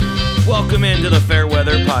Welcome into the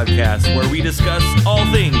Fairweather Podcast, where we discuss all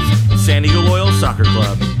things San Diego Loyal Soccer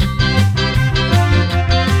Club.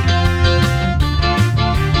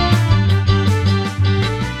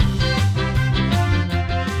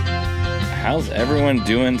 How's everyone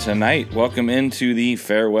doing tonight? Welcome into the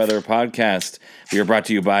Fairweather Podcast. We are brought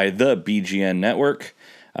to you by the BGN Network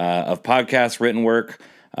of podcast written work.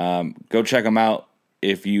 Go check them out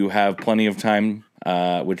if you have plenty of time,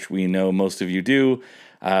 which we know most of you do.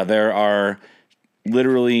 There are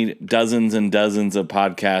literally dozens and dozens of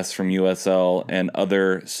podcasts from USL and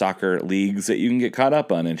other soccer leagues that you can get caught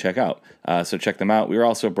up on and check out. So check them out. We are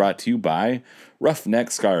also brought to you by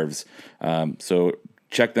Roughneck Scarves. So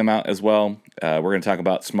check them out as well. We're going to talk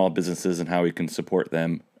about small businesses and how we can support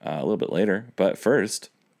them a little bit later. But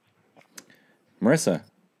first, Marissa,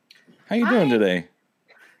 how you doing today?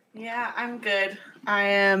 Yeah, I'm good. I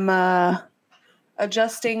am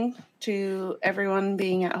adjusting to everyone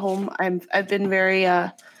being at home. I've been very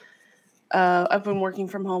I've been working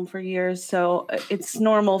from home for years, so it's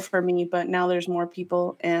normal for me, but now there's more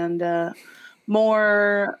people and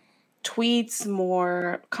more tweets,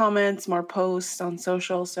 more comments, more posts on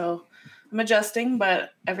social, so I'm adjusting,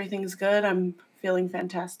 but everything's good. I'm feeling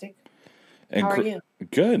fantastic. How are you?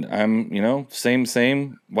 Good. I'm,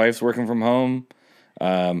 same. Wife's working from home.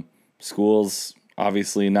 School's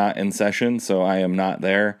obviously not in session, so I am not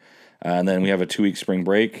there. And then we have a 2-week spring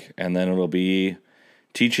break, and then it'll be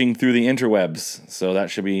teaching through the interwebs. So that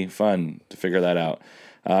should be fun to figure that out.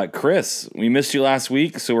 Chris, we missed you last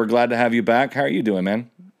week, so we're glad to have you back. How are you doing, man?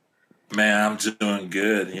 Man, I'm doing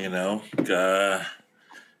good.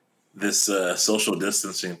 This social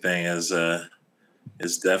distancing thing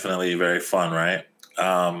is definitely very fun, right?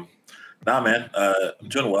 I'm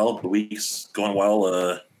doing well. The week's going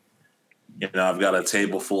well. I've got a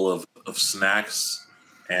table full of snacks,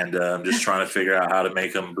 and I'm just trying to figure out how to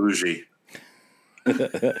make them bougie.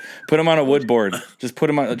 Put them on a wood board. Just put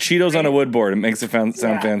them on Cheetos on a wood board. It makes it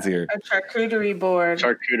sound fancier. A charcuterie board.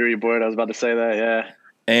 Charcuterie board. I was about to say that. Yeah.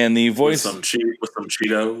 And the voice with some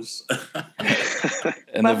Cheetos.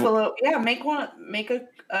 And Buffalo. Make a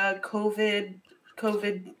COVID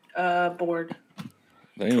board.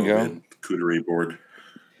 There you go. Charcuterie board.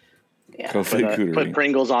 Yeah. Put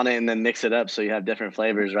Pringles on it and then mix it up so you have different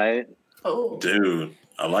flavors, right? Oh, dude,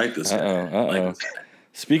 I like this.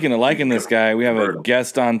 Speaking of liking this guy, we have a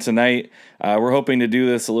guest on tonight. We're hoping to do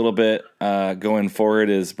this a little bit going forward,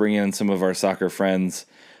 is bring in some of our soccer friends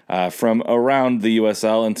from around the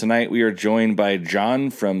USL. And tonight we are joined by John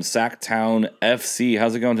from Sacktown FC.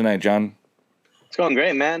 How's it going tonight, John? It's going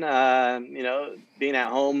great, man. Being at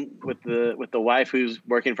home with the wife who's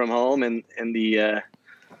working from home and the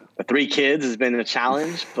 3 kids has been a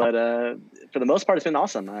challenge, but for the most part, it's been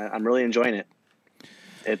awesome. I'm really enjoying it.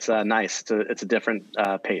 It's nice. It's a different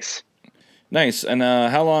pace. Nice. And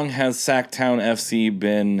how long has Sacktown FC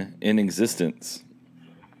been in existence?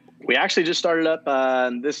 We actually just started up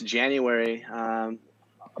this January.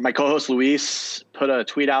 My co-host Luis put a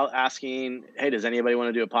tweet out asking, hey, does anybody want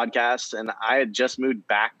to do a podcast? And I had just moved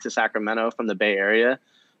back to Sacramento from the Bay Area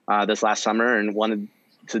this last summer and wanted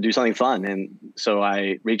to do something fun. And so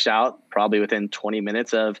I reached out probably within 20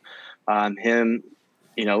 minutes of him,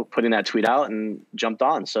 putting that tweet out, and jumped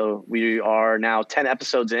on. So we are now 10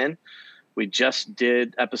 episodes in. We just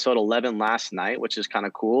did episode 11 last night, which is kind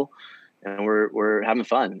of cool. And we're having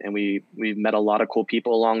fun. And we've met a lot of cool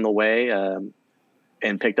people along the way,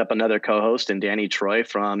 and picked up another co-host in Danny Troy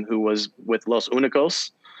who was with Los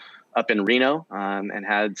Unicos up in Reno, and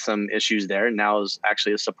had some issues there. And now is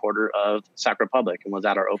actually a supporter of Sac Republic and was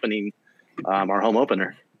at our home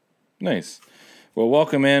opener. Nice. Well,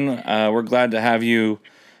 welcome in. We're glad to have you.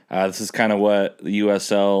 This is kind of what the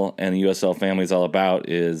USL and the USL family is all about,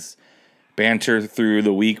 is banter through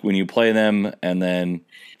the week when you play them, and then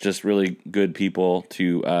just really good people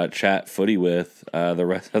to chat footy with the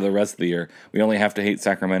rest of the year. We only have to hate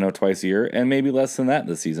Sacramento twice a year, and maybe less than that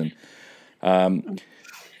this season.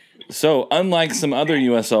 So unlike some other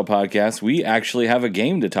USL podcasts, we actually have a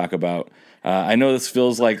game to talk about. I know this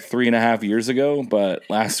feels like 3.5 years ago, but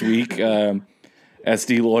last week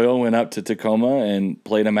SD Loyal went up to Tacoma and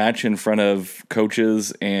played a match in front of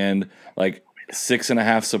coaches and like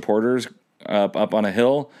 6.5 supporters up on a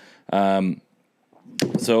hill.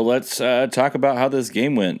 So let's talk about how this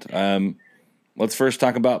game went. Let's first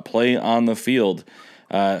talk about play on the field.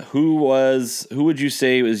 Who would you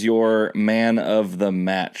say was your man of the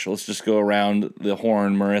match? Let's just go around the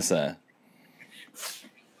horn, Marissa.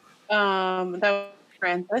 That was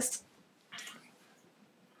Francis.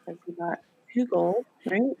 We got 2 goals,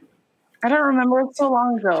 right? I don't remember. It's so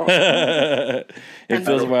long ago. It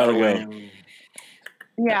feels a while ago.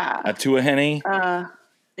 Yeah. Atuahene.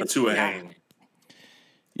 Atua yeah. Hane.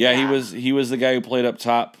 Yeah, Yeah. he was the guy who played up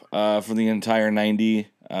top for the entire 90.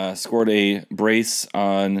 Scored a brace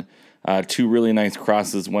on 2 really nice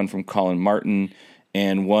crosses, one from Colin Martin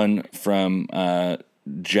and one from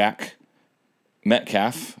Jack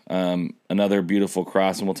Metcalf. Another beautiful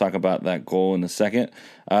cross, and we'll talk about that goal in a second.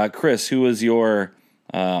 Chris, who was your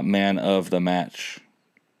man of the match?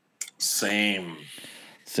 Same.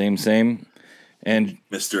 And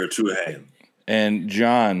Mr. Atua Hane. And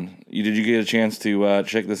John, did you get a chance to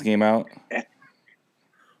check this game out?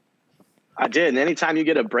 I did. And anytime you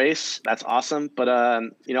get a brace, that's awesome. But,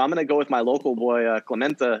 I'm going to go with my local boy,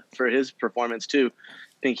 Clementa, for his performance, too.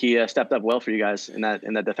 I think he stepped up well for you guys in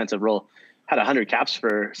that defensive role. Had 100 caps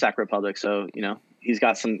for Sac Republic. So, he's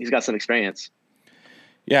got some experience.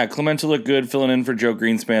 Yeah, Clementa looked good filling in for Joe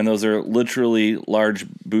Greenspan. Those are literally large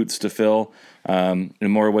boots to fill in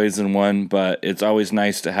more ways than one, but it's always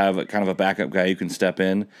nice to have kind of a backup guy who can step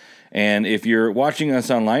in. And if you're watching us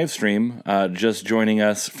on live stream, just joining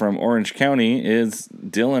us from Orange County is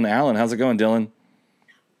Dylan Allen. How's it going, Dylan?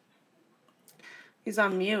 He's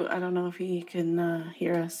on mute. I don't know if he can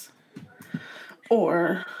hear us.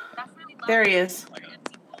 Or there he is.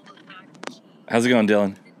 How's it going,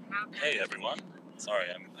 Dylan? Hey everyone. Sorry,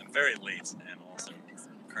 I'm very late and also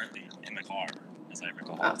currently in the car as I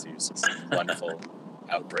recall to some wonderful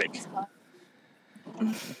outbreak.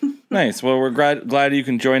 Nice. Well, we're glad you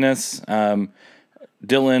can join us.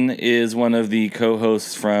 Dylan is one of the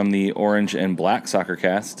co-hosts from the Orange and Black Soccer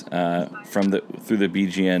Cast through the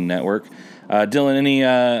BGN network. Dylan, any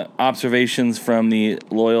observations from the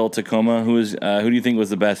Loyal Tacoma? Who do you think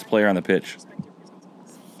was the best player on the pitch?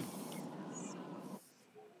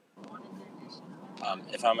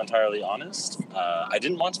 If I'm entirely honest, I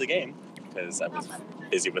didn't watch the game because I was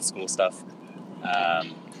busy with school stuff.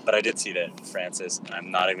 But I did see that Francis, and I'm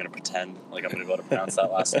not even going to pretend like I'm going to be able to pronounce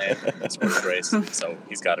that last name, scored a brace, so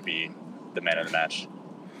he's got to be the man of the match.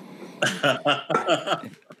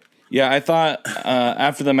 Yeah, I thought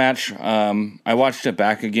after the match, I watched it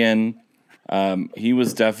back again. He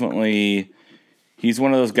was he's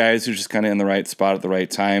one of those guys who's just kind of in the right spot at the right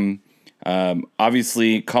time.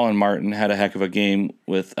 Obviously, Colin Martin had a heck of a game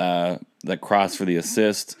with the cross for the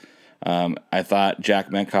assist. I thought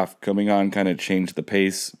Jack Metcalf coming on kind of changed the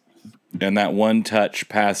pace. And that one touch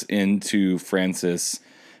pass into Francis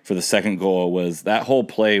for the second goal that whole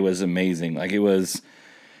play was amazing. Like, it was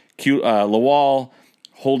cute. Lawal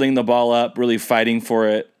holding the ball up, really fighting for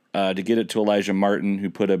it to get it to Elijah Martin, who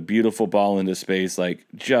put a beautiful ball into space. Like,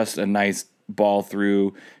 just a nice ball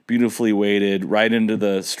through, beautifully weighted, right into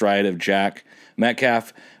the stride of Jack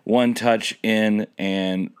Metcalf. One touch in,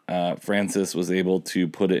 and Francis was able to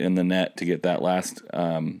put it in the net to get that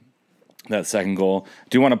that second goal.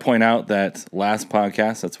 Do you want to point out that last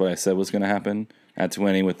podcast, that's what I said was going to happen at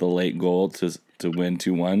 20 with the late goal to win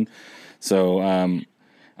 2-1. So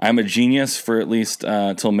I'm a genius for at least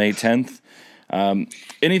till May 10th.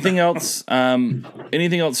 Anything else?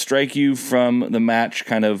 Anything else strike you from the match,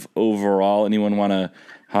 kind of overall? Anyone want to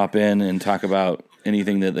hop in and talk about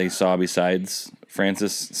anything that they saw besides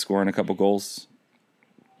Francis scoring a couple goals?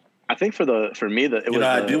 I think for me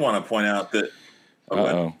I do want to point out that.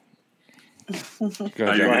 Go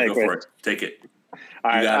ahead, go for it. Take it.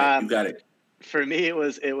 All right, you got it. For me, it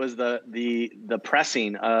was the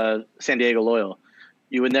pressing of San Diego Loyal.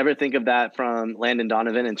 You would never think of that from Landon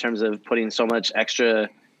Donovan in terms of putting so much extra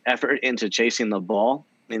effort into chasing the ball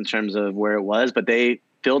in terms of where it was, but they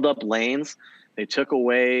filled up lanes. They took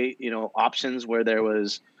away, options where there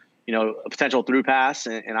was, a potential through pass.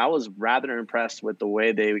 And I was rather impressed with the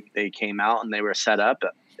way they came out and they were set up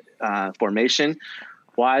formation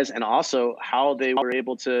wise, and also how they were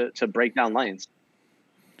able to break down lanes.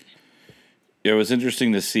 It was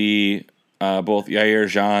interesting to see both Yair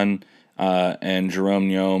Jean and Jerome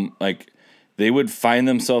Nyom, like, they would find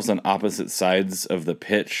themselves on opposite sides of the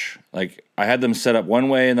pitch. Like, I had them set up one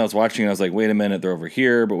way, and I was watching, and I was like, wait a minute, they're over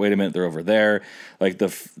here, but wait a minute, they're over there. Like, the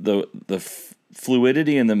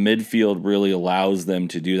fluidity in the midfield really allows them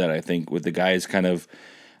to do that, I think, with the guys kind of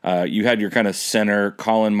you had your kind of center,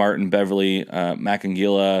 Colin Martin, Beverly,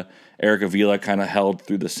 Macangilla, Eric Avila kind of held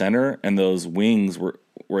through the center, and those wings were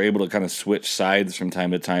able to kind of switch sides from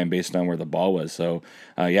time to time based on where the ball was. So,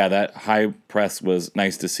 that high press was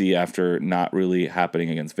nice to see after not really happening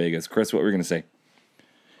against Vegas. Chris, what were you going to say?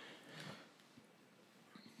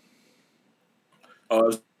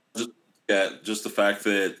 Just the fact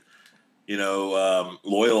that,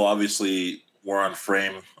 Loyal obviously were on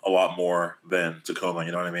frame a lot more than Tacoma,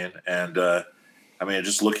 you know what I mean? And,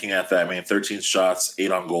 just looking at that, 13 shots,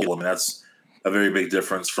 8 on goal. That's a very big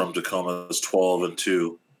difference from Tacoma's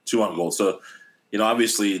 12-2 on goal. So,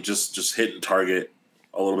 obviously just hitting target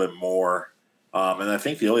a little bit more. And I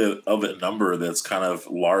think the only other number that's kind of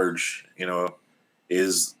large,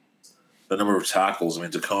 is the number of tackles. I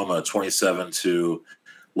mean, Tacoma 27 to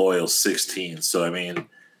Loyal 16. So, I mean,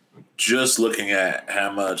 just looking at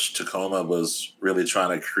how much Tacoma was really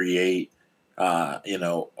trying to create,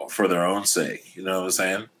 for their own sake. You know what I'm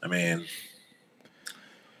saying? I mean,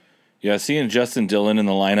 yeah, seeing Justin Dillon in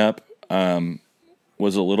the lineup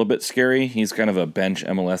was a little bit scary. He's kind of a bench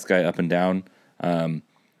MLS guy up and down, and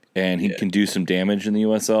he can do some damage in the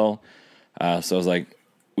USL. So I was like,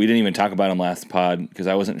 we didn't even talk about him last pod because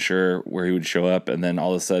I wasn't sure where he would show up. And then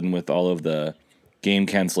all of a sudden, with all of the game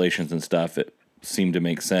cancellations and stuff, it seemed to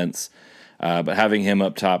make sense. But having him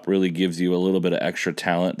up top really gives you a little bit of extra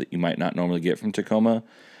talent that you might not normally get from Tacoma.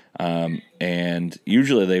 And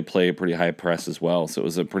usually they play a pretty high press as well. So it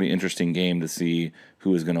was a pretty interesting game to see who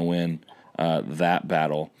was going to win that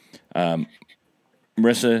battle.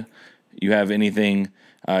 Marissa, you have anything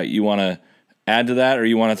you want to add to that, or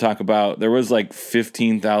you want to talk about? There was like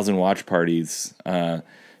 15,000 watch parties.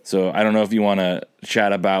 So I don't know if you want to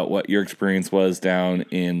chat about what your experience was down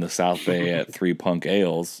in the South Bay at Three Punk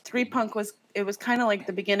Ales. Three Punk was kind of like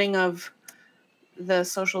the beginning of the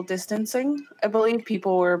social distancing. I believe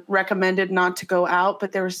people were recommended not to go out,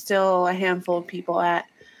 but there was still a handful of people at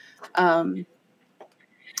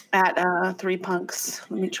Three Punks.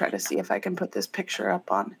 Let me try to see if I can put this picture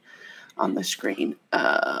up on the screen.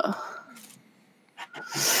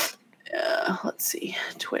 Let's see,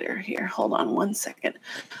 Twitter here. Hold on one second.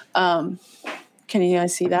 Can you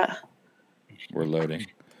guys see that? We're loading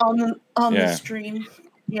On the stream.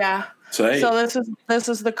 Yeah. So this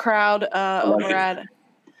is the crowd over at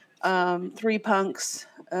Three Punks.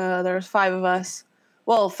 There's 5 of us.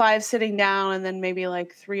 Well, 5 sitting down, and then maybe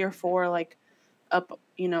like 3 or 4 like up,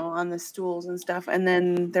 on the stools and stuff. And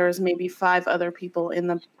then there was maybe 5 other people in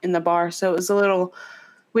the bar. So it was a little.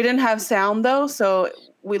 We didn't have sound though, so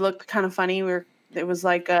we looked kind of funny. It was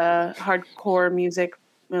like a hardcore music,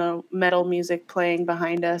 metal music playing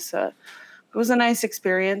behind us. It was a nice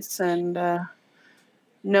experience, and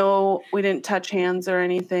no, we didn't touch hands or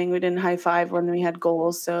anything. We didn't high five when we had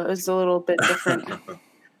goals, so it was a little bit different.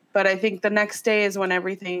 But I think the next day is when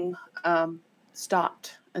everything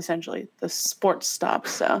stopped. Essentially, the sports stopped.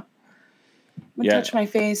 So I'm gonna touch my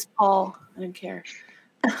face, Paul. I didn't care.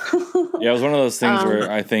 Yeah, it was one of those things where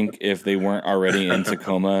I think if they weren't already in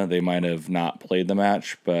Tacoma, they might have not played the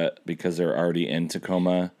match. But because they're already in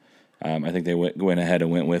Tacoma, I think they went ahead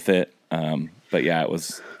and went with it. But yeah,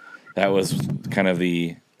 that was kind of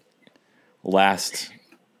the last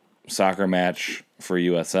soccer match for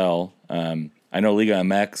USL. I know Liga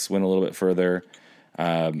MX went a little bit further,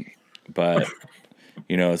 but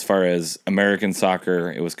as far as American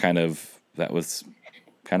soccer, it was that was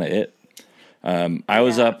kind of it. I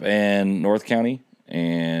was up in North County,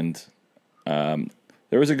 and there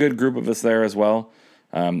was a good group of us there as well.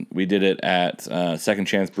 We did it at Second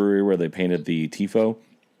Chance Brewery, where they painted the Tifo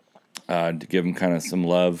to give them kind of some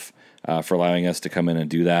love for allowing us to come in and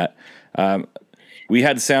do that. We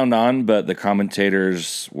had sound on, but the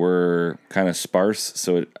commentators were kind of sparse,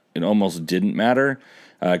 so it almost didn't matter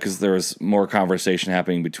because there was more conversation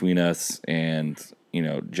happening between us and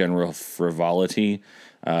general frivolity.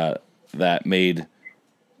 That made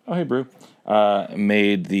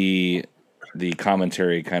made the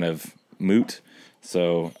commentary kind of moot.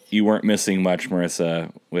 So you weren't missing much,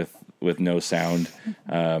 Marissa, with no sound.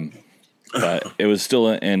 But it was still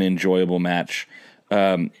an enjoyable match.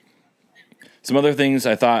 Some other things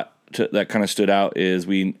I thought that kind of stood out is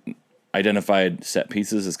we identified set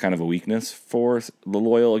pieces as kind of a weakness for the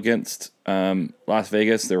Loyal against Las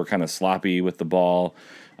Vegas. They were kind of sloppy with the ball.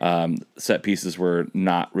 Set pieces were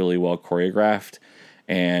not really well choreographed,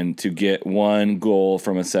 and to get one goal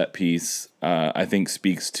from a set piece, I think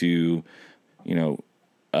speaks to,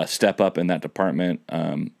 a step up in that department.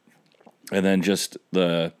 And then just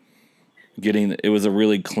it was a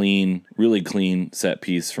really clean set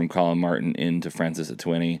piece from Colin Martin into Francis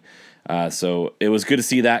Etienne. So it was good to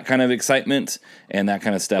see that kind of excitement and that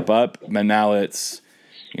kind of step up. And now it's,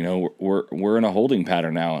 we're in a holding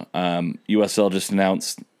pattern now. USL just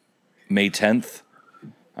announced May 10th.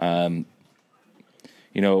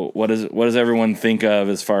 What does everyone think of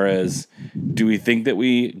as far as, do we think that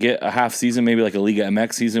we get a half season, maybe like a Liga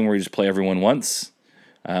MX season where you just play everyone once?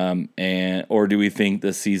 Or do we think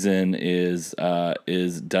the season is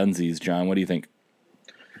Dunsies? John, what do you think?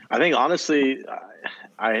 I think honestly,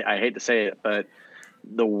 I hate to say it, but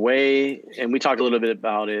the way, and we talked a little bit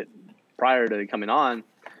about it prior to coming on,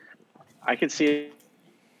 I could see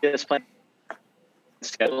us playing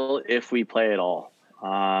schedule if we play at all.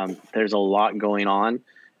 There's a lot going on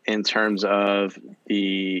in terms of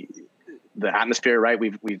the atmosphere, right?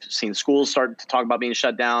 We've seen schools start to talk about being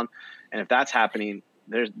shut down, and if that's happening,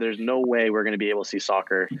 there's no way we're going to be able to see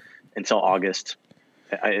soccer until August.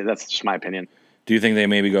 That's just my opinion. Do you think they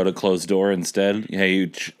maybe go to closed door instead?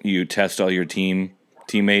 Hey, you test all your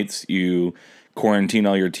teammates, you quarantine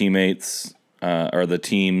all your teammates or the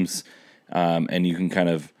teams, and you can kind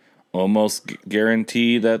of almost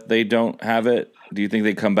guarantee that they don't have it. Do you think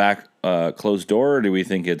they come back closed door, or do we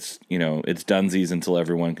think it's dunsies until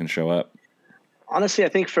everyone can show up? Honestly, I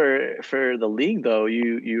think for the league though,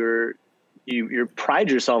 you pride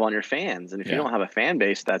yourself on your fans, and if you don't have a fan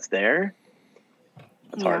base that's there,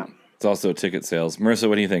 it's hard. It's also ticket sales. Marissa,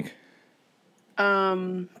 what do you think?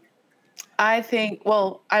 I think,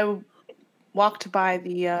 well, I walked by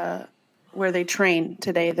the where they train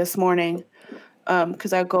today this morning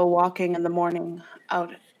because I go walking in the morning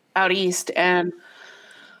out east, and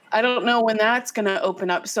I don't know when that's going to open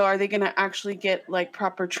up. So are they going to actually get like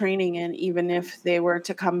proper training in, even if they were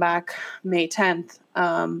to come back May 10th?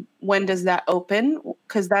 When does that open?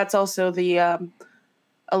 Because that's also the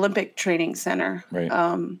Olympic Training Center,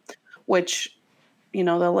 right. Which, the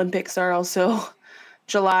Olympics are also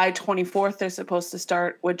July 24th. They're supposed to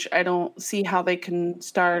start, which I don't see how they can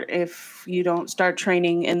start if you don't start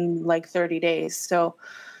training in like 30 days. So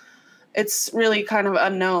it's really kind of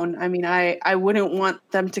unknown. I mean, I wouldn't want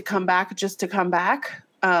them to come back just to come back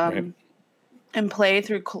Right. and play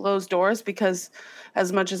through closed doors, because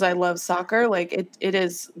as much as I love soccer, like it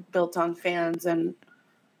is built on fans, and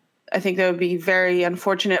I think that would be very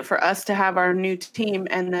unfortunate for us to have our new team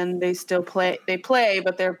and then they still play,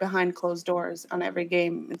 but they're behind closed doors on every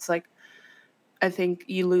game. It's like, I think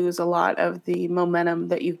you lose a lot of the momentum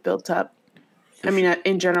that you've built up.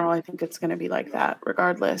 In general, I think it's going to be like that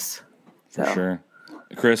regardless. For sure.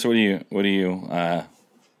 Chris, what are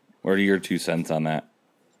your 2 cents on that?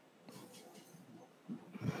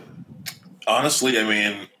 Honestly,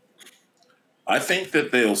 I think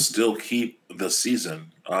that they'll still keep the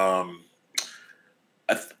season.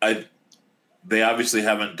 They obviously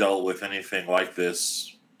haven't dealt with anything like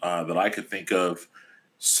this that I could think of,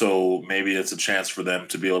 so maybe it's a chance for them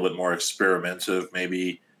to be a little bit more experimentative.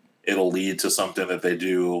 Maybe it'll lead to something that they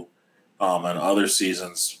do in other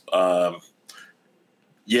seasons. I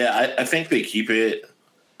think they keep it.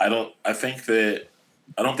 I don't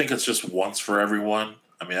think it's just once for everyone.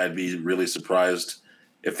 I'd be really surprised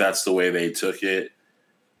if that's the way they took it.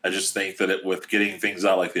 I just think that with getting things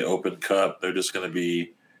out like the Open Cup, they're just going to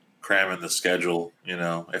be cramming the schedule.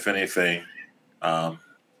 If anything, I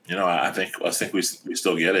think we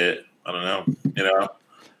still get it. I don't know.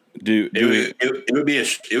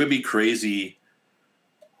 It would be crazy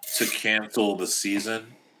to cancel the season.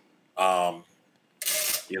 I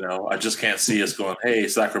just can't see us going, hey,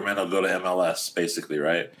 Sacramento, go to MLS, basically,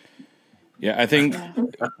 right? Yeah, I think.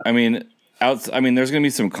 There's going to be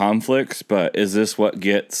some conflicts, but is this what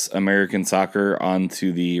gets American soccer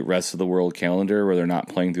onto the rest of the world calendar where they're not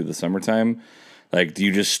playing through the summertime? Like, do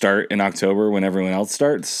you just start in October when everyone else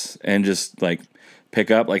starts and just like pick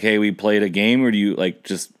up like, hey, we played a game, or do you like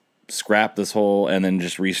just scrap this whole and then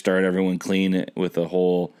just restart everyone clean with a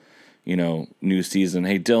whole, new season?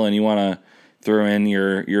 Hey, Dylan, you want to throw in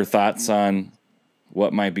your thoughts on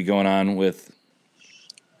what might be going on with?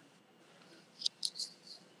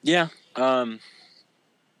 Yeah. I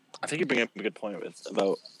think you bring up a good point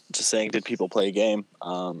about just saying, did people play a game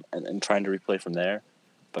and trying to replay from there.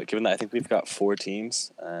 But given that I think we've got 4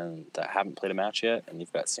 teams that haven't played a match yet, and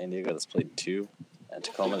you've got San Diego that's played 2 and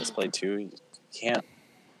Tacoma that's played 2, you can't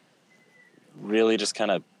really just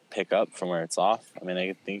kind of pick up from where it's off.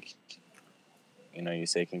 I think, you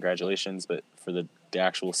say congratulations, but for the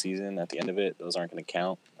actual season at the end of it, those aren't going to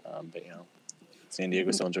count. But, San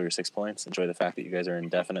Diego, still enjoy your 6 points. Enjoy the fact that you guys are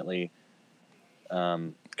indefinitely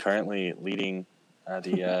currently leading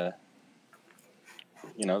the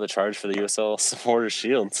charge for the USL Supporters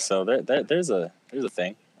Shield. So there's a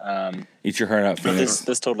thing. Eat your heart out, Phoenix.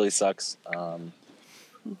 This totally sucks.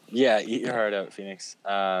 Yeah, eat your heart out, Phoenix.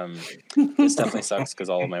 This definitely sucks because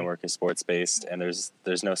all of my work is sports based, and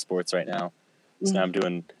there's no sports right now. So now I'm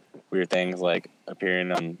doing weird things like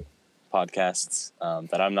appearing on podcasts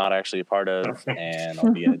that I'm not actually a part of, and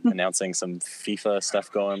I'll be announcing some FIFA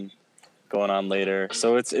stuff going on later.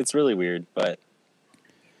 So it's really weird, but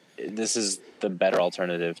this is the better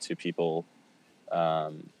alternative to people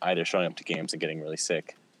either showing up to games and getting really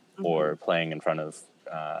sick or playing in front of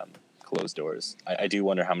closed doors. I do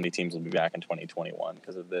wonder how many teams will be back in 2021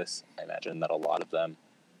 because of this. I imagine that a lot of them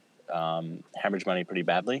hemorrhage money pretty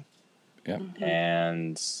badly. Yeah.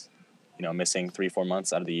 And missing 3-4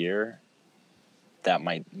 months out of the year, that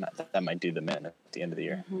might do them in at the end of the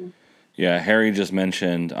year. Mm-hmm. Yeah, Harry just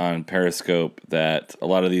mentioned on Periscope that a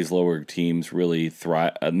lot of these lower teams really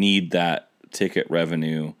need that ticket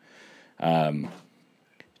revenue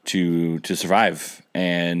to survive.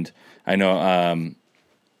 And I know,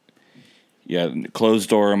 closed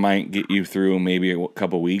door might get you through maybe a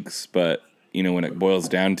couple weeks, but when it boils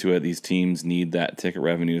down to it, these teams need that ticket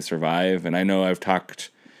revenue to survive. And I know I've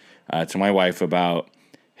talked to my wife about,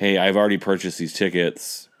 hey, I've already purchased these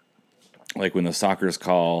tickets. Like when the Sockers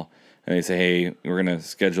call and they say, hey, we're going to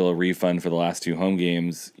schedule a refund for the last 2 home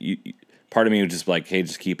games, part of me would just be like, hey,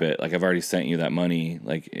 just keep it. Like, I've already sent you that money.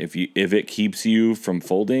 Like, if it keeps you from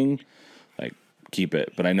folding, like, keep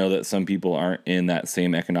it. But I know that some people aren't in that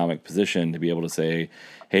same economic position to be able to say,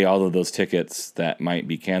 hey, all of those tickets that might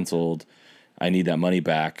be canceled, I need that money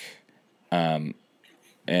back. And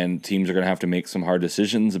teams are going to have to make some hard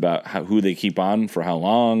decisions about who they keep on for how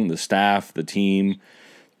long, the staff, the team.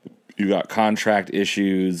 You got contract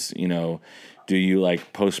issues, do you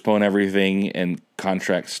like postpone everything and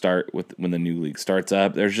contracts start when the new league starts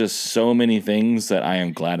up? There's just so many things that I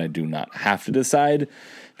am glad I do not have to decide,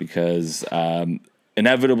 because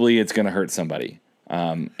inevitably it's going to hurt somebody.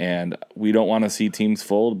 And we don't want to see teams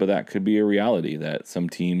fold, but that could be a reality that some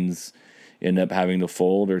teams end up having to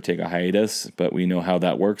fold or take a hiatus. But we know how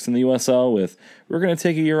that works in the USL with, we're going to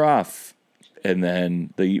take a year off, and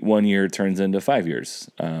then the 1 year turns into 5 years.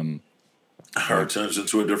 Or it turns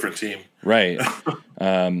into a different team. Right.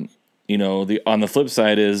 On the flip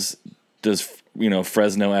side is, does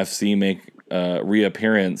Fresno FC make a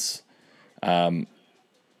reappearance and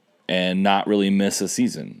not really miss a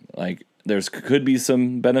season? Like, there's could be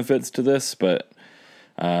some benefits to this, but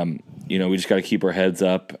we just got to keep our heads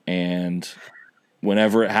up, and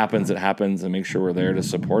whenever it happens, and make sure we're there to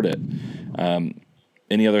support it.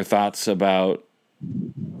 Any other thoughts about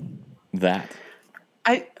that?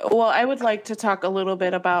 I would like to talk a little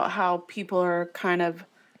bit about how people are kind of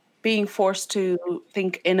being forced to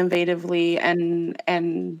think innovatively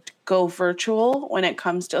and go virtual when it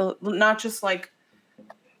comes to not just like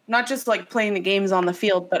playing the games on the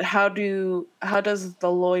field, but how does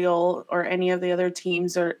the Loyal or any of the other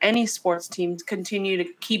teams or any sports teams continue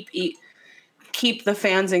to keep the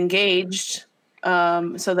fans engaged,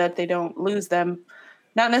 so that they don't lose them,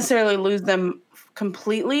 not necessarily lose them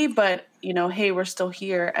completely, but hey, we're still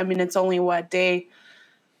here. I mean, it's only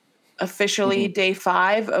officially day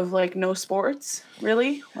 5 of like no sports,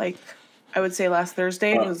 really. Like, I would say last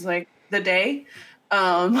Thursday was like the day,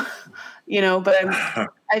 but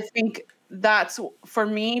I think that's, for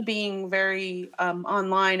me, being very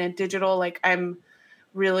online and digital, like, I'm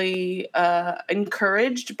really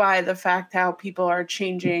encouraged by the fact how people are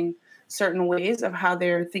changing certain ways of how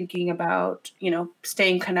they're thinking about,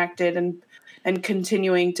 staying connected and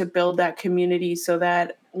continuing to build that community, so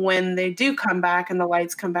that when they do come back and the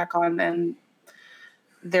lights come back on, then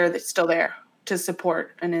they're still there to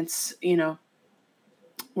support. And it's,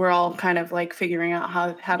 we're all kind of like figuring out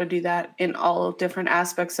how to do that in all different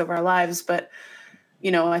aspects of our lives. But,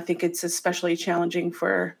 I think it's especially challenging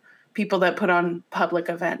for people that put on public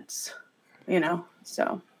events,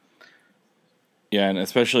 so. Yeah, and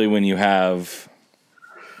especially when you have,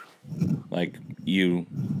 like, you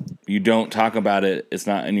don't talk about it, it's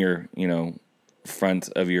not in your, front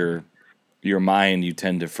of your mind, you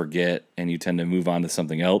tend to forget and you tend to move on to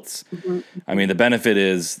something else. Mm-hmm. I mean, the benefit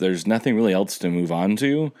is there's nothing really else to move on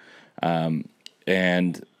to.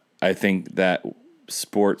 And I think that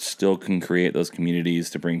sports still can create those communities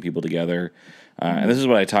to bring people together. And this is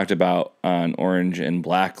what I talked about on Orange and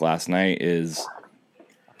Black last night is,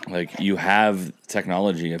 like, you have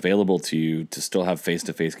technology available to you to still have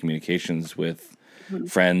face-to-face communications with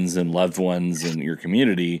friends and loved ones in your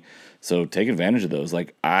community. So take advantage of those.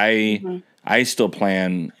 Like, I still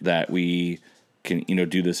plan that we can,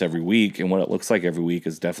 do this every week. And what it looks like every week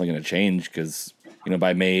is definitely going to change because,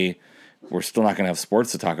 by May, we're still not going to have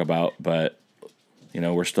sports to talk about, but,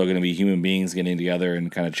 we're still going to be human beings getting together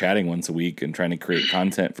and kind of chatting once a week and trying to create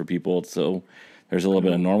content for people. So there's a little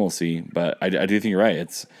bit of normalcy, but I do think you're right.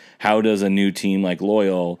 It's how does a new team like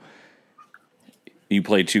Loyal, you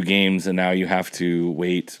play 2 games and now you have to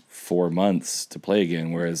wait 4 months to play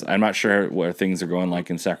again. Whereas I'm not sure where things are going like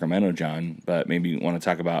in Sacramento, John, but maybe you want to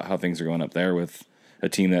talk about how things are going up there with a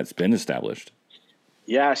team that's been established.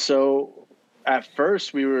 Yeah. So at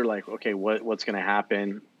first we were like, okay, what's going to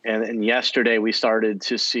happen? And yesterday we started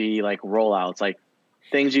to see like rollouts, like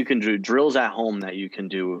things you can do, drills at home that you can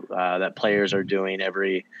do, that players are doing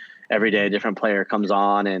every day. A different player comes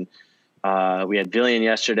on, and we had Villian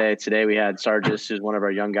yesterday. Today we had Sargis, who's one of our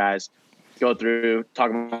young guys, go through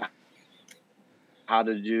talking about how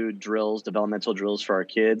to do drills, developmental drills for our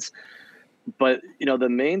kids. But the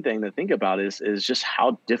main thing to think about is just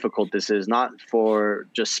how difficult this is, not for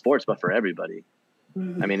just sports, but for everybody.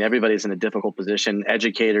 Mhm. I mean, everybody's in a difficult position.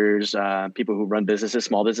 Educators, people who run businesses,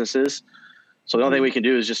 small businesses. So the only thing we can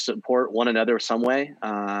do is just support one another some way.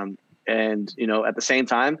 And at the same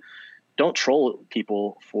time, don't troll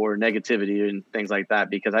people for negativity and things like that,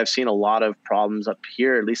 because I've seen a lot of problems up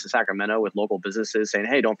here, at least in Sacramento, with local businesses saying,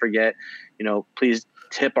 hey, don't forget, please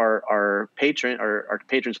tip our patron, or our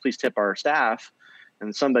patrons, please tip our staff.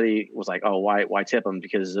 And somebody was like, oh, why tip them?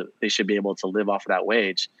 Because they should be able to live off of that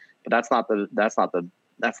wage. But that's not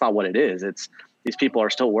what it is. It's these people are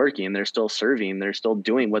still working, they're still serving, they're still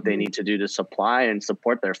doing what they need to do to supply and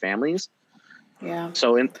support their families. Yeah.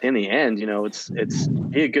 So in the end, it's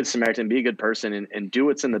be a good Samaritan, be a good person, and do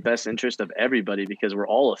what's in the best interest of everybody, because we're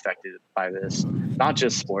all affected by this, not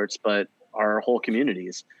just sports, but our whole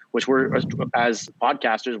communities, which we're, as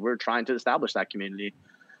podcasters, we're trying to establish that community.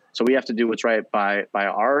 So we have to do what's right by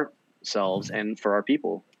ourselves and for our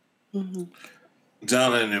people. Mm-hmm.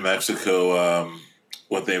 Down in New Mexico,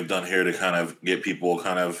 what they've done here to kind of get people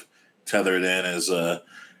kind of tethered in is the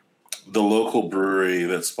local brewery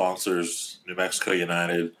that sponsors New Mexico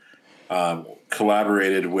United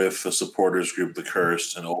collaborated with the supporters group, The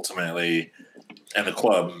Cursed, and ultimately, and the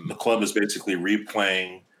club. The club is basically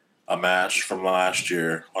replaying a match from last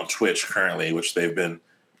year on Twitch currently, which they've been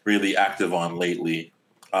really active on lately.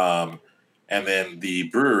 And then the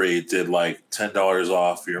brewery did like $10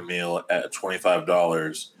 off your meal at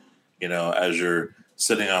 $25, as you're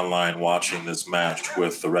sitting online watching this match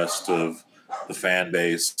with the rest of the fan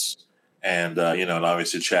base, and and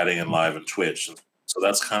obviously chatting and live on Twitch. So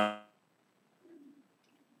that's kind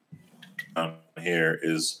of here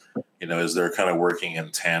is they're kind of working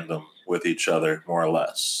in tandem with each other, more or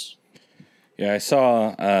less. Yeah, I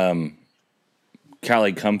saw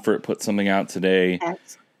Cali Comfort put something out today.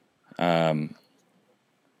 Yes.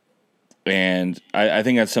 And I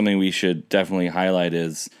think that's something we should definitely highlight,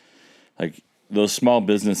 is like those small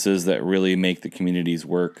businesses that really make the communities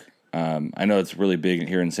work. I know it's really big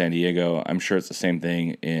here in San Diego. I'm sure it's the same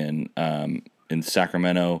thing in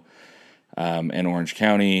Sacramento and Orange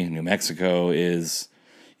County, New Mexico. Is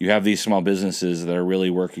you have these small businesses that are really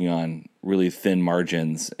working on really thin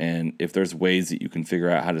margins, and if there's ways that you can figure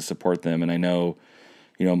out how to support them, and I know,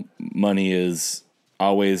 money is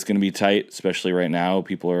always going to be tight, especially right now.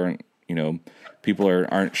 People aren't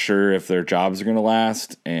sure if their jobs are going to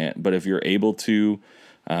last, but if you're able to,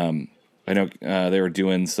 I know they were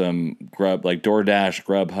doing some Grub, like DoorDash,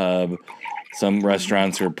 Grubhub. Some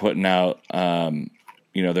restaurants are putting out,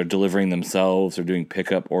 they're delivering themselves or doing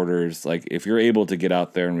pickup orders. Like if you're able to get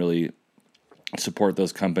out there and really support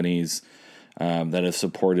those companies that have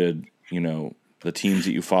supported, the teams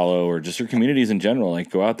that you follow, or just your communities in general, like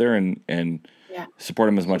go out there and support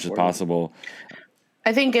them as much as possible.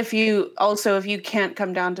 I think if you can't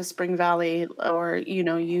come down to Spring Valley, or,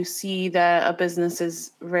 you see that a business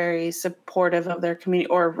is very supportive of their community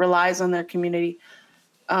or relies on their community,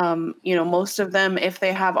 most of them, if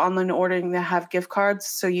they have online ordering, they have gift cards.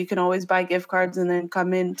 So you can always buy gift cards and then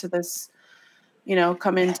come into the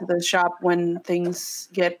shop when things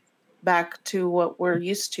get back to what we're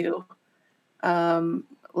used to.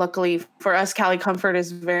 Luckily for us, Cali Comfort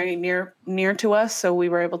is very near to us, so we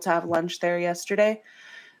were able to have lunch there yesterday.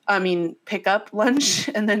 Pick up lunch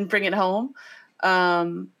and then bring it home.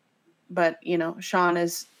 But Sean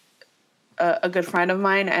is a good friend of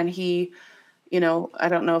mine, and he, I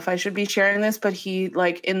don't know if I should be sharing this, but he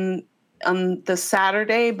on the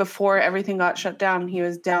Saturday before everything got shut down, he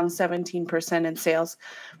was down 17% in sales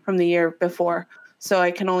from the year before. So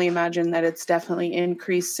I can only imagine that it's definitely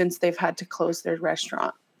increased since they've had to close their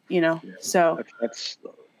restaurant, so that's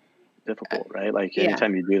difficult, right? Like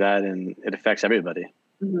anytime you do that, and it affects everybody.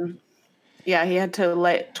 Mm-hmm. Yeah, he had to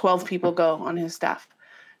let 12 people go on his staff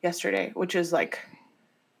yesterday, which is like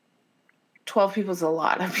 12 people is a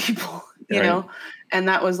lot of people, and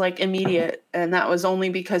that was like immediate. And that was only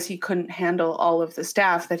because he couldn't handle all of the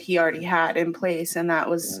staff that he already had in place. And that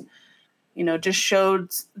was, just showed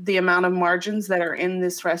the amount of margins that are in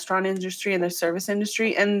this restaurant industry and the service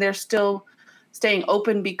industry. And they're still staying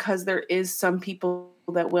open because there is some people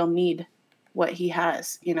that will need what he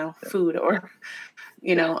has, food or,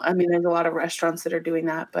 there's a lot of restaurants that are doing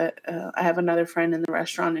that, but I have another friend in the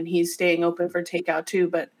restaurant and he's staying open for takeout too.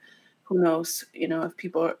 But who knows,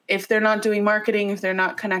 if they're not doing marketing, if they're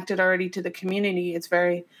not connected already to the community, it's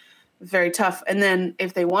very, very tough. And then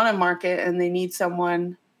if they want to market and they need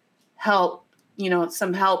some help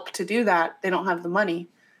to do that, they don't have the money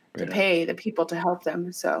to pay the people to help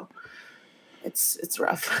them. So it's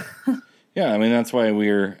rough. Yeah, I mean that's why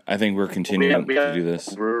I think we're continuing to do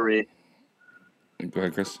this. Brewery. Go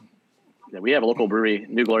ahead, Chris. Yeah, we have a local brewery,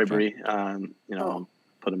 New Glory Brewery. I'll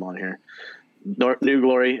put them on here. New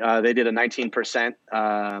Glory. They did a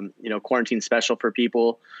 19%, quarantine special for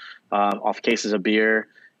people off cases of beer,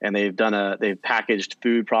 and they've packaged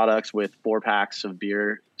food products with 4 packs of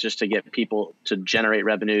beer just to get people to generate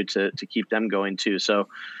revenue to keep them going too. So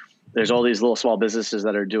there's all these little small businesses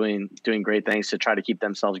that are doing great things to try to keep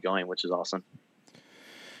themselves going, which is awesome.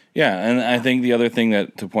 Yeah, and I think the other thing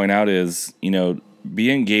to point out is,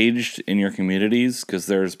 be engaged in your communities because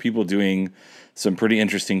there's people doing some pretty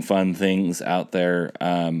interesting, fun things out there.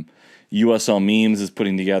 USL Memes is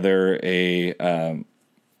putting together a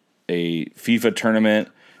FIFA tournament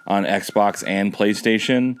on Xbox and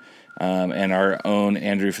PlayStation, and our own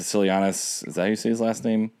Andrew Facilianis, is that how you say his last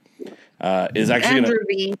name? Is actually Andrew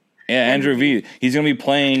V. Yeah, Andrew V. He's going to be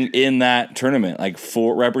playing in that tournament, like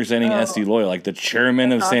for representing SD Loyal. Like the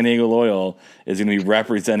chairman of San Diego Loyal is going to be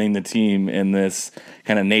representing the team in this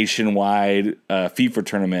kind of nationwide FIFA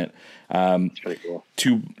tournament. That's pretty cool.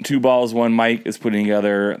 Two balls, one mic is putting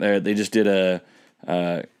together. They just did a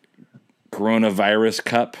coronavirus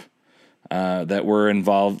cup that were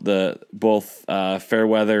involved. Both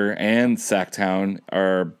Fairweather and Sacktown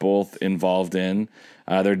are both involved in.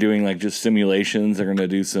 They're doing like just simulations. They're going to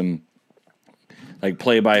do some like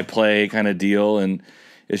play-by-play kind of deal, and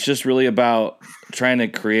it's just really about trying to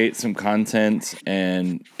create some content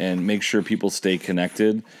and make sure people stay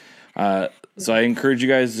connected. So I encourage you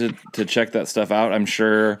guys to check that stuff out. I'm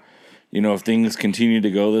sure, if things continue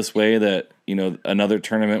to go this way, that another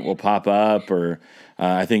tournament will pop up, or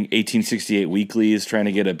I think 1868 Weekly is trying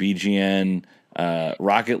to get a BGN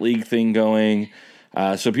Rocket League thing going.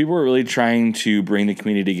 So people are really trying to bring the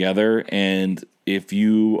community together, and if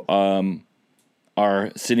you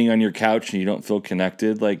are sitting on your couch and you don't feel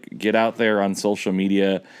connected, like get out there on social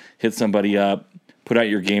media, hit somebody up, put out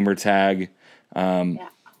your gamer tag,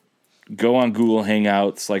 go on Google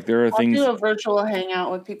Hangouts. Like there are things. I'll do a virtual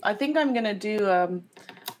hangout with people. I think I'm gonna do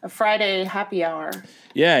a Friday happy hour.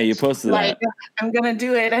 Yeah, you posted that. I'm gonna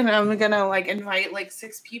do it, and I'm gonna invite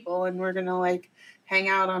 6 people, and we're gonna hang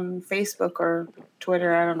out on Facebook or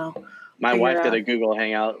Twitter. I don't know. My wife did a Google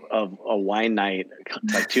Hangout of a wine night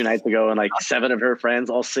 2 nights ago, and 7 of her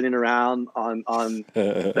friends all sitting around on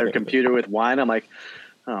their computer with wine. I'm like,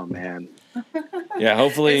 oh man. Yeah,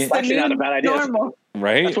 hopefully it's actually not a bad idea. Normal.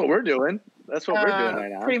 Right? That's what we're doing. That's what we're doing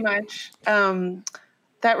right now. Pretty much.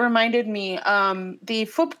 That reminded me, the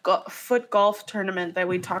foot golf tournament that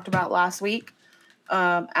we talked about last week,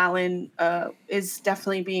 Alan, is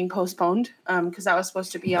definitely being postponed because that was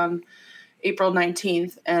supposed to be on April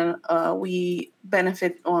 19th, and we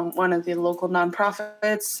benefit on one of the local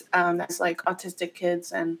nonprofits that's autistic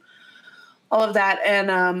kids and all of that.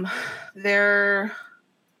 And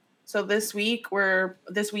so this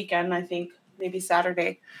weekend, I think maybe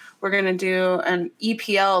Saturday, we're going to do an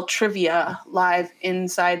EPL trivia live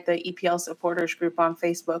inside the EPL supporters group on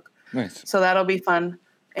Facebook. Nice. So that'll be fun.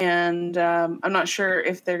 And I'm not sure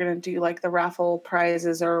if they're going to do the raffle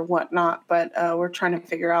prizes or whatnot, but we're trying to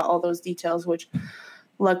figure out all those details, which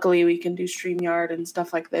luckily we can do StreamYard and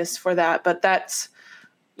stuff like this for that. But that's,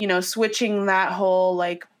 switching that whole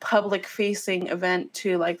public facing event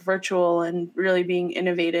to virtual and really being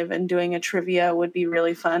innovative and doing a trivia would be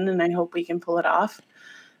really fun. And I hope we can pull it off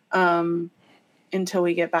until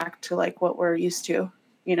we get back to what we're used to,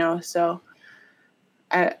 so.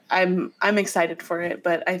 I'm excited for it,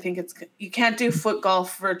 but I think you can't do foot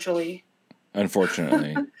golf virtually,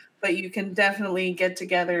 unfortunately. But you can definitely get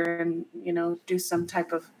together and do some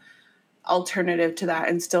type of alternative to that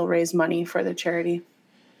and still raise money for the charity.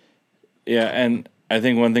 Yeah, and I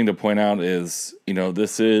think one thing to point out is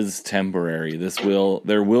this is temporary.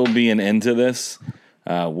 There will be an end to this.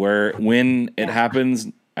 When it happens,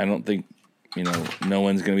 I don't think no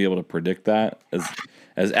one's going to be able to predict that.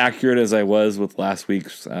 As accurate as I was with last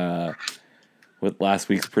week's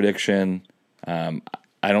prediction, I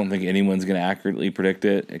don't think anyone's going to accurately predict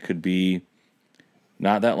it. It could be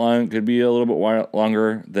not that long. It could be a little bit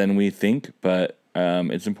longer than we think, but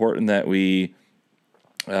it's important that we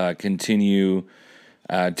continue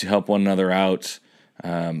to help one another out,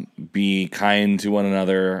 be kind to one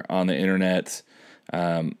another on the internet,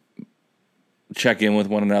 check in with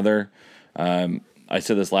one another. I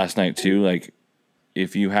said this last night too,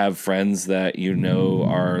 if you have friends that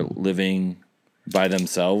are living by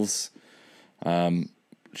themselves,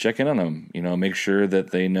 check in on them. Make sure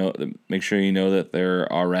that they know. Make sure that they're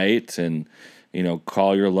all right, and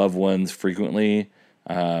call your loved ones frequently.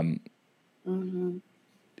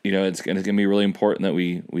 It's gonna be really important that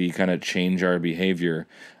we kind of change our behavior.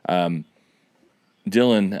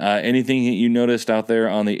 Dylan, anything you noticed out there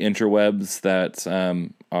on the interwebs that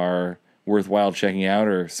are worthwhile checking out,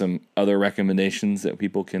 or some other recommendations that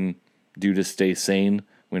people can do to stay sane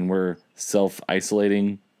when we're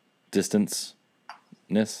self-isolating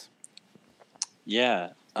distance-ness? Yeah.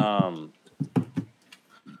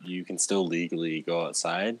 You can still legally go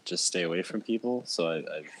outside, just stay away from people. So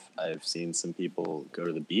I've seen some people go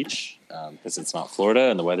to the beach because it's not Florida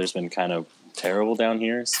and the weather's been kind of terrible down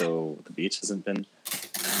here. So the beach hasn't been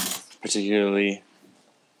particularly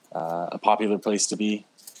a popular place to be.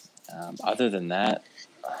 Other than that,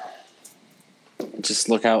 just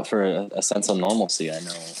look out for a sense of normalcy. I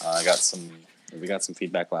know we got some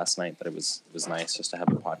feedback last night that it was nice just to have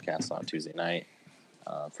a podcast on Tuesday night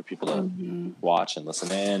for people to watch and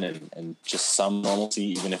listen in, and just some normalcy,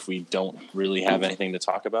 even if we don't really have anything to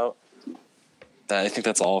talk about. I think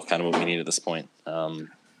that's all kind of what we need at this point. And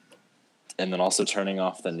then also turning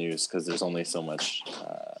off the news, because there's only so much.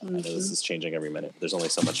 I know this is changing every minute. There's only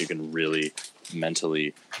so much you can really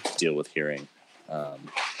mentally deal with hearing.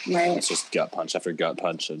 Right. It's just gut punch after gut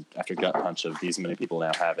punch after gut punch of these many people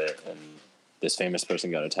now have it, and this famous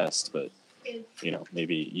person got a test, but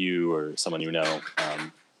maybe you or someone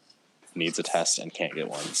needs a test and can't get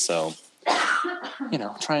one. So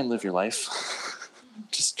try and live your life.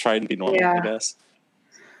 Just try and be normal, I guess.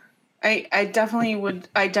 I definitely would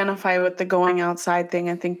identify with the going outside thing.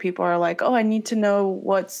 I think people are like, oh, I need to know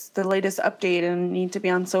what's the latest update and need to be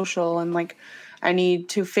on social, and like I need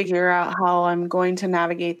to figure out how I'm going to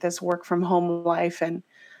navigate this work from home life. And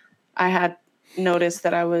I had noticed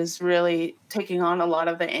that I was really taking on a lot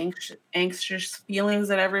of the anxious feelings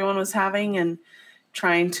that everyone was having and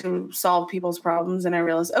trying to solve people's problems. And I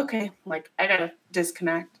realized, okay, like I got to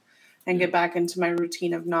disconnect and get back into my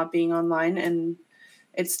routine of not being online. And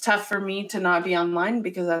it's tough for me to not be online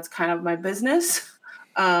because that's kind of my business.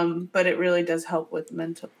 But it really does help with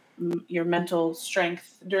your mental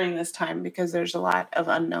strength during this time, because there's a lot of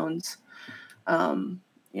unknowns.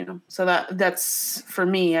 So that's for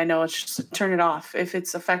me. I know it's just turn it off. If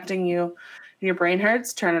it's affecting you and your brain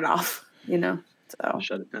hurts, turn it off, so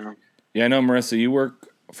Shut it down. Yeah, I know, Marissa, you work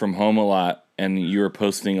from home a lot, and you were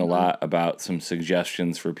posting a lot about some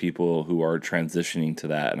suggestions for people who are transitioning to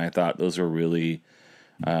that. And I thought those were really,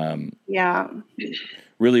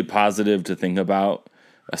 really positive to think about.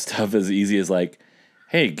 Stuff as easy as like,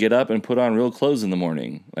 hey, get up and put on real clothes in the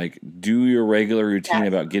morning. Like, do your regular routine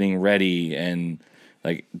about getting ready, and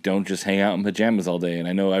like, don't just hang out in pajamas all day. And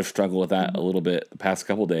I know I've struggled with that a little bit the past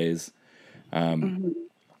couple days.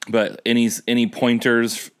 But any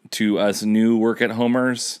pointers to us new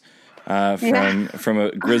work-at-homers from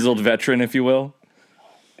a grizzled veteran, if you will?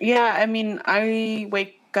 Yeah, I mean, I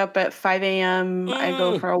wake up at 5 a.m. I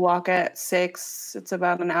go for a walk at 6. It's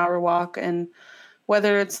about an hour walk. And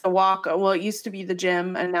whether it's the walk, well, it used to be the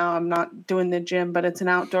gym, and now I'm not doing the gym, but it's an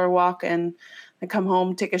outdoor walk. And I come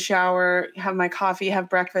home, take a shower, have my coffee, have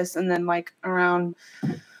breakfast, and then like around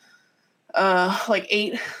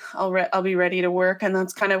 8, I'll be ready to work. And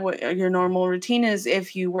that's kind of what your normal routine is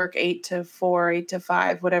if you work 8 to 4, 8 to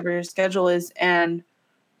 5, whatever your schedule is. And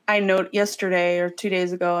I know yesterday or 2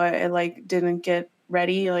 days ago, I like didn't get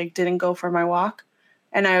ready, like didn't go for my walk,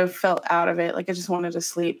 and I felt out of it. Like I just wanted to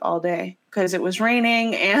sleep all day because it was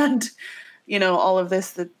raining and all of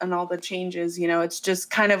this and all the changes. It's just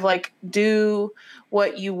kind of like do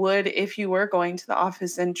what you would if you were going to the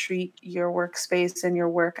office and treat your workspace and your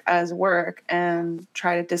work as work, and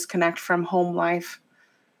try to disconnect from home life,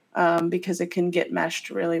 because it can get meshed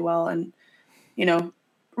really well. And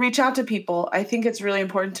reach out to people. I think it's really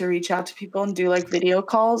important to reach out to people and do like video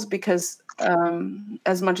calls, because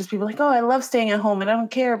as much as people are like, oh, I love staying at home and I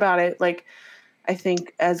don't care about it. Like, I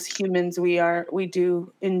think as humans, we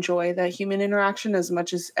do enjoy the human interaction as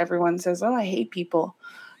much as everyone says, oh, I hate people,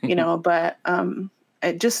 but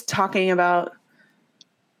just talking about,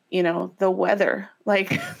 the weather,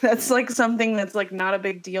 like that's like something that's like not a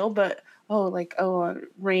big deal, but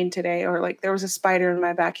rain today, or like there was a spider in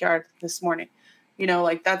my backyard this morning.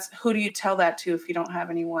 Like that's, who do you tell that to if you don't have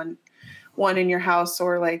anyone in your house,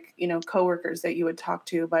 or like, coworkers that you would talk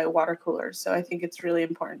to by water coolers. So I think it's really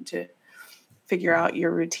important to figure out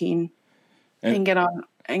your routine and get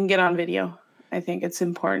on video. I think it's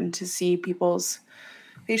important to see people's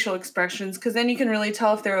facial expressions, because then you can really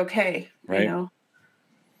tell if they're okay, right.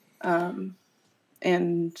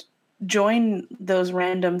 And join those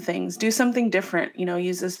random things, do something different,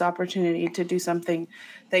 use this opportunity to do something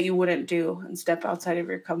that you wouldn't do and step outside of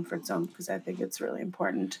your comfort zone. Because I think it's really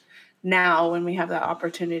important now when we have that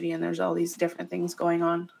opportunity and there's all these different things going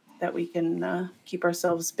on, that we can keep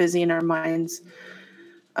ourselves busy in our minds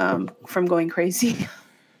from going crazy.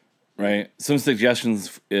 Right. Some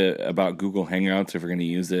suggestions about Google Hangouts if we're going to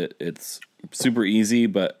use it. It's super easy,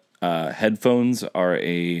 but headphones are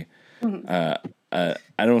I don't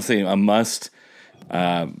want to say a must,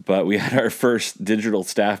 but we had our first digital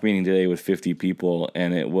staff meeting today with 50 people,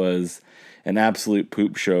 and it was an absolute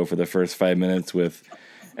poop show for the first 5 minutes with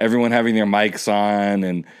everyone having their mics on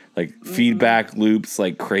and like feedback loops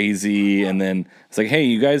like crazy. And then it's like, hey,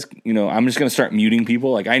 you guys, I'm just going to start muting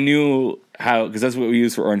people. Like I knew how, because that's what we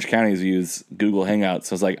use for Orange County is we use Google Hangouts.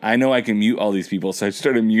 So I was like, I know I can mute all these people. So I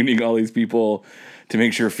started muting all these people to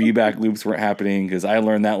make sure feedback loops weren't happening, because I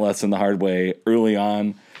learned that lesson the hard way early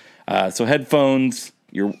on. So headphones,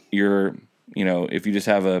 if you just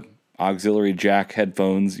have a auxiliary jack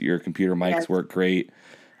headphones, your computer mics work great.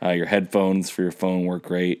 Your headphones for your phone work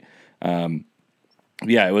great.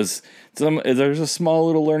 There's a small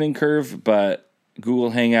little learning curve, but Google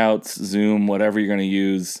Hangouts, Zoom, whatever you're going to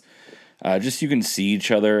use, just you can see each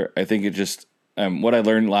other. I think it just what I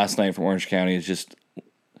learned last night from Orange County is just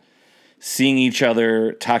seeing each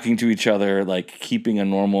other, talking to each other, like keeping a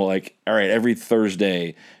normal, like, all right, every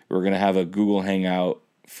Thursday we're going to have a Google Hangout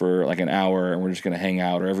for like an hour and we're just going to hang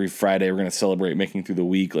out, or every Friday we're going to celebrate making through the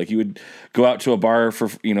week. Like you would go out to a bar for,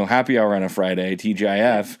 happy hour on a Friday,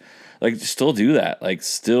 TGIF, like still do that. Like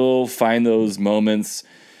still find those moments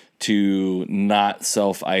to not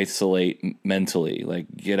self-isolate mentally, like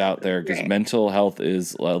get out there, because mental health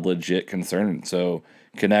is a legit concern. So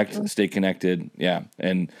connect, stay connected. Yeah.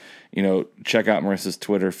 And, check out Marissa's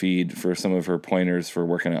Twitter feed for some of her pointers for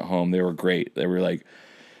working at home. They were great. They were like,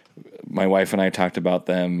 my wife and I talked about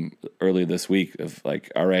them early this week of like,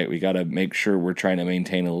 all right, we got to make sure we're trying to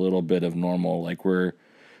maintain a little bit of normal. Like we're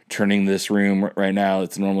turning this room right now,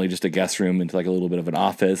 it's normally just a guest room, into like a little bit of an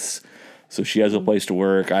office. So she has a place to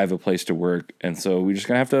work, I have a place to work. And so we just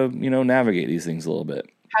gonna have to, navigate these things a little bit.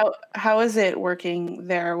 How is it working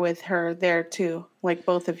there with her there too? Like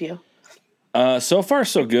both of you? So far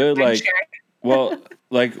so good. Like, well,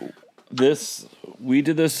 like this, we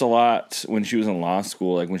did this a lot when she was in law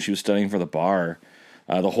school, like when she was studying for the bar.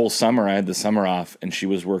 The whole summer, I had the summer off, and she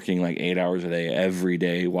was working like 8 hours a day, every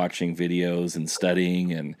day, watching videos and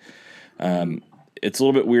studying. And it's a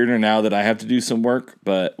little bit weirder now that I have to do some work,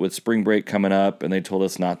 but with spring break coming up, and they told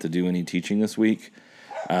us not to do any teaching this week,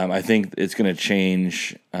 I think it's going to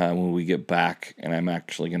change when we get back, and I'm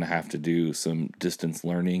actually going to have to do some distance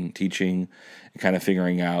learning teaching and kind of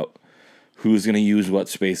figuring out who's going to use what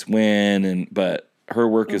space when. But her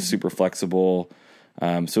work is super flexible.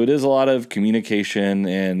 So it is a lot of communication,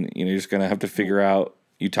 and you're just going to have to figure out,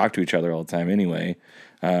 you talk to each other all the time anyway.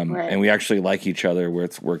 And we actually like each other where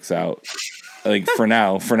it works out. Like for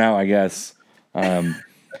now, I guess.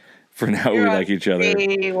 For now, we like each other.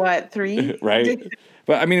 3? Right.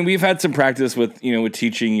 But I mean, we've had some practice with, with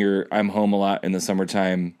teaching. I'm home a lot in the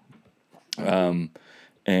summertime.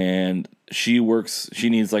 And she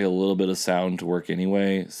needs like a little bit of sound to work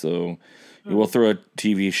anyway. So we'll throw a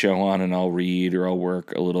TV show on and I'll read, or I'll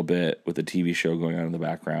work a little bit with the TV show going on in the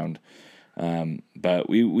background. But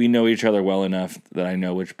we know each other well enough that I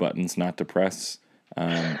know which buttons not to press.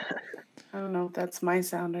 I don't know if that's my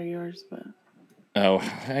sound or yours, but. Oh,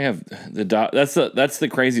 I have the dog. That's the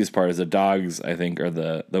craziest part, is the dogs, I think, are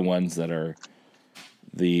the ones that are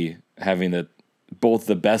having both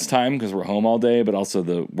the best time because we're home all day, but also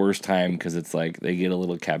the worst time because it's like they get a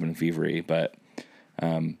little cabin fevery. But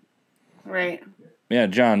right. Yeah,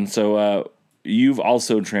 John. So you've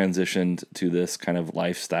also transitioned to this kind of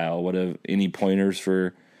lifestyle. What have any pointers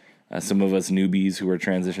for some of us newbies who are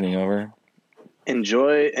transitioning over?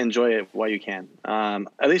 Enjoy it while you can.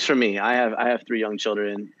 At least for me, I have 3 young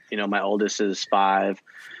children. My oldest is 5.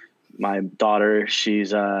 My daughter, she's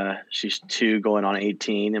 2 going on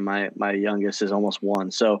 18, and my youngest is almost 1.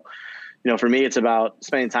 So, for me, it's about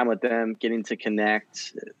spending time with them, getting to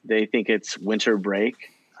connect. They think it's winter break.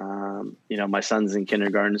 My son's in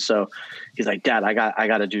kindergarten, so he's like, Dad, I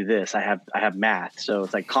got to do this. I have math. So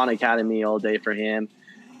it's like Khan Academy all day for him.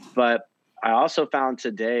 But I also found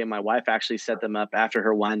today, my wife actually set them up after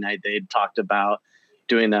her wine night. They'd talked about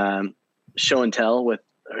doing show and tell with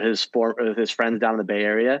his friends down in the Bay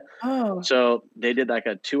Area. Oh. So they did like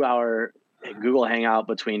a 2-hour Google Hangout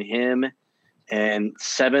between him and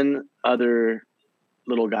 7 other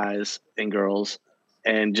little guys and girls,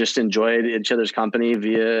 and just enjoyed each other's company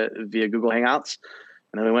via Google Hangouts.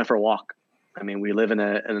 And then we went for a walk. I mean, we live in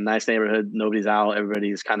a nice neighborhood. Nobody's out.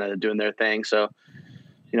 Everybody's kind of doing their thing. So,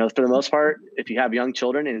 for the most part, if you have young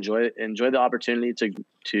children, enjoy the opportunity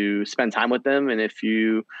to spend time with them. And if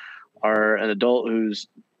you are an adult who's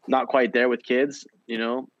not quite there with kids,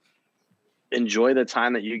 enjoy the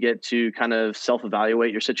time that you get to kind of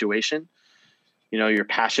self-evaluate your situation. your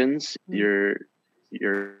passions, your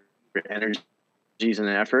energies and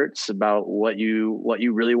efforts about what you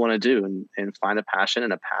really want to do, and find a passion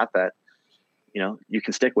and a path that, you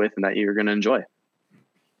can stick with and that you're going to enjoy.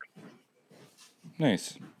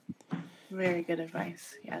 Nice. Very good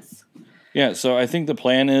advice. Yes. Yeah, so I think the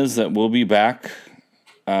plan is that we'll be back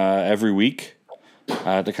every week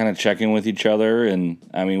to kind of check in with each other. And,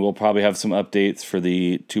 I mean, we'll probably have some updates for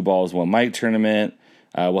the 2 Balls, 1 Mic tournament.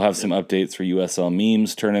 We'll have some updates for USL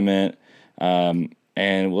Memes tournament.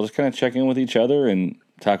 And we'll just kind of check in with each other and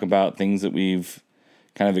talk about things that we've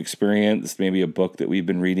kind of experienced, maybe a book that we've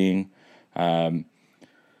been reading.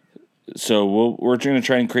 So we're going to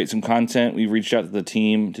try and create some content. We've reached out to the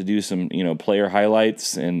team to do some, player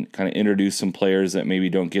highlights and kind of introduce some players that maybe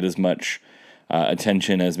don't get as much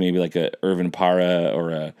attention as maybe like a Irvin Para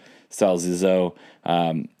or a Sal Zizzo.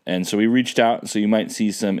 And so we reached out. So you might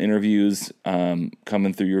see some interviews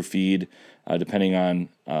coming through your feed, depending on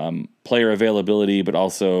player availability, but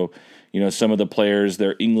also, some of the players,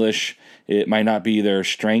 their English, it might not be their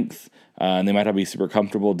strength. And they might not be super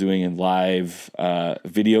comfortable doing a live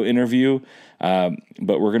video interview. But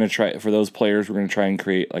we're going to try, for those players, we're going to try and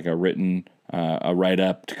create like a written, a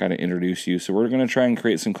write-up to kind of introduce you. So we're going to try and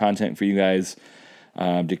create some content for you guys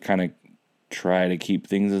to kind of try to keep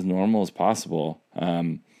things as normal as possible.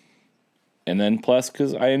 And then plus,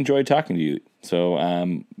 because I enjoy talking to you. So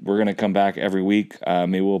we're going to come back every week.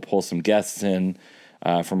 Maybe we'll pull some guests in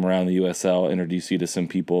from around the USL, introduce you to some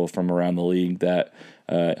people from around the league that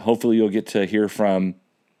hopefully you'll get to hear from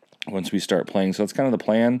once we start playing. So that's kind of the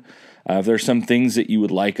plan. If there's some things that you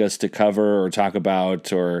would like us to cover or talk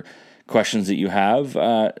about or questions that you have,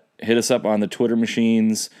 hit us up on the Twitter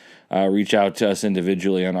machines, reach out to us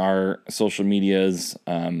individually on our social medias,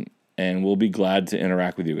 and we'll be glad to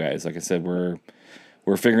interact with you guys. Like I said, we're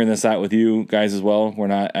figuring this out with you guys as well. We're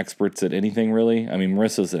not experts at anything really. I mean,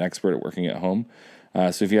 Marissa's an expert at working at home.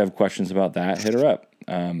 So if you have questions about that, hit her up.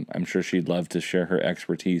 I'm sure she'd love to share her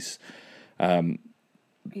expertise.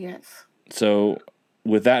 Yes. So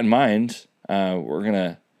with that in mind, we're going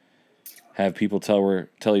to have people tell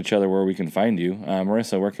each other where we can find you.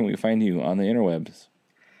 Marissa, where can we find you on the interwebs?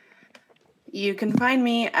 You can find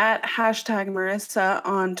me at #Marissa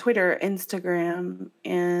on Twitter, Instagram,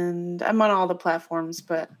 and I'm on all the platforms,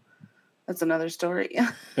 but that's another story.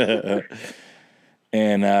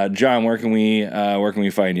 And John, where can we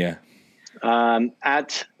find you?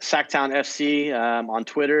 At Sacktown FC on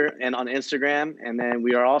Twitter and on Instagram, and then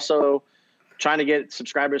we are also trying to get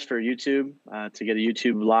subscribers for YouTube to get a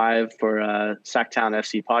YouTube live for Sacktown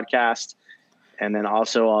FC podcast, and then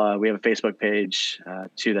also we have a Facebook page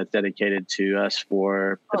too that's dedicated to us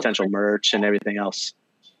for potential merch and everything else.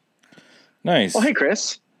 Nice. Oh, hey,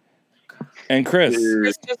 Chris. And Chris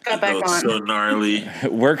just got back on. So gnarly.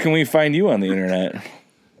 Where can we find you on the internet?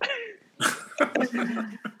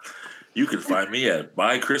 You can find me at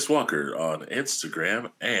by Chris Walker on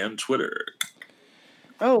Instagram and Twitter.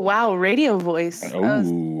 Oh, wow. Radio voice. That Oh,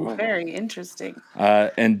 was very interesting.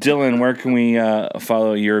 and Dylan, where can we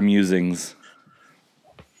follow your musings?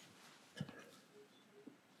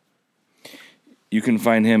 You can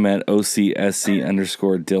find him at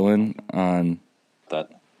OCSC_Dylan on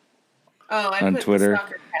That. I on put Twitter.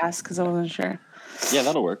 Soccer Cast because I wasn't sure. Yeah,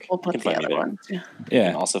 that'll work. We'll You put can the find me other there. one too. You Yeah.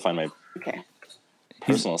 can also find my Okay.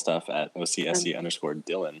 personal stuff at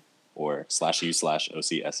OCSC_Dylan or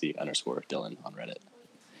 /u/OCSC_Dylan on Reddit.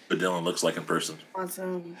 But Dylan looks like in person.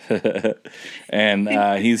 Awesome. And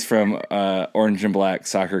he's from Orange and Black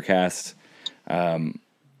Soccer Cast.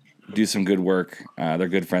 Do some good work. They're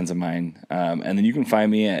good friends of mine. And then you can find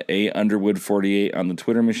me at @Underwood48 on the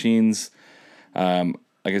Twitter machines.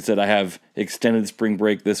 Like I said, I have extended spring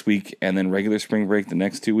break this week and then regular spring break the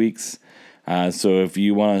next 2 weeks. So if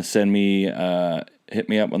you want to send me, hit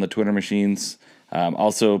me up on the Twitter machines.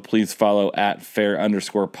 Also, please follow at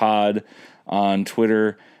 @fair_pod on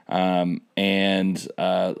Twitter. And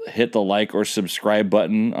hit the like or subscribe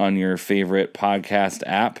button on your favorite podcast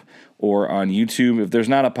app or on YouTube. If there's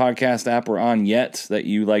not a podcast app we're on yet that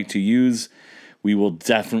you like to use, we will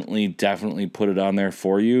definitely put it on there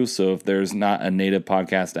for you. So if there's not a native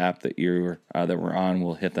podcast app that that we're on,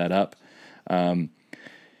 we'll hit that up.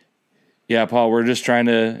 Yeah, Paul, we're just trying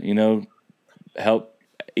to, help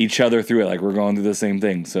each other through it. Like we're going through the same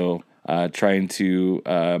thing. So trying to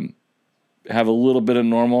have a little bit of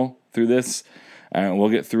normal through this, and we'll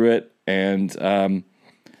get through it. And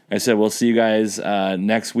I said, we'll see you guys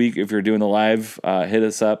next week. If you're doing the live, hit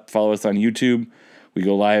us up, follow us on YouTube. We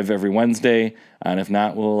go live every Wednesday, and if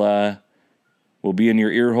not, we'll be in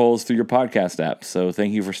your ear holes through your podcast app. So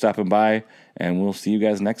thank you for stopping by, and we'll see you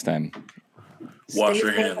guys next time. Wash Stay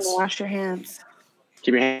your safe hands. and wash your hands.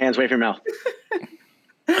 Keep your hands away from your mouth.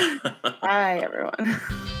 Hi, everyone.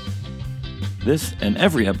 This and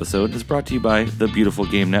every episode is brought to you by the Beautiful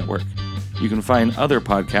Game Network. You can find other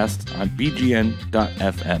podcasts on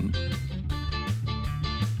bgn.fm.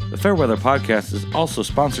 The Fairweather Podcast is also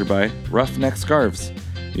sponsored by Roughneck Scarves,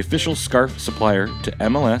 the official scarf supplier to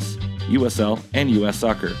MLS, USL, and US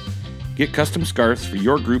Soccer. Get custom scarves for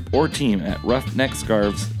your group or team at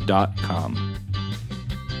roughneckscarves.com.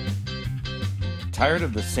 Tired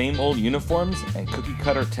of the same old uniforms and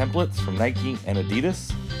cookie-cutter templates from Nike and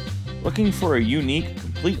Adidas? Looking for a unique,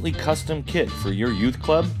 completely custom kit for your youth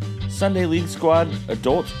club, Sunday League squad,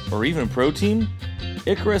 adult, or even pro team?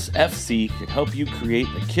 Icarus FC can help you create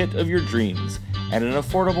the kit of your dreams at an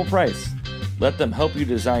affordable price. Let them help you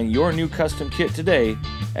design your new custom kit today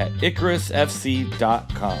at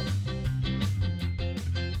IcarusFC.com.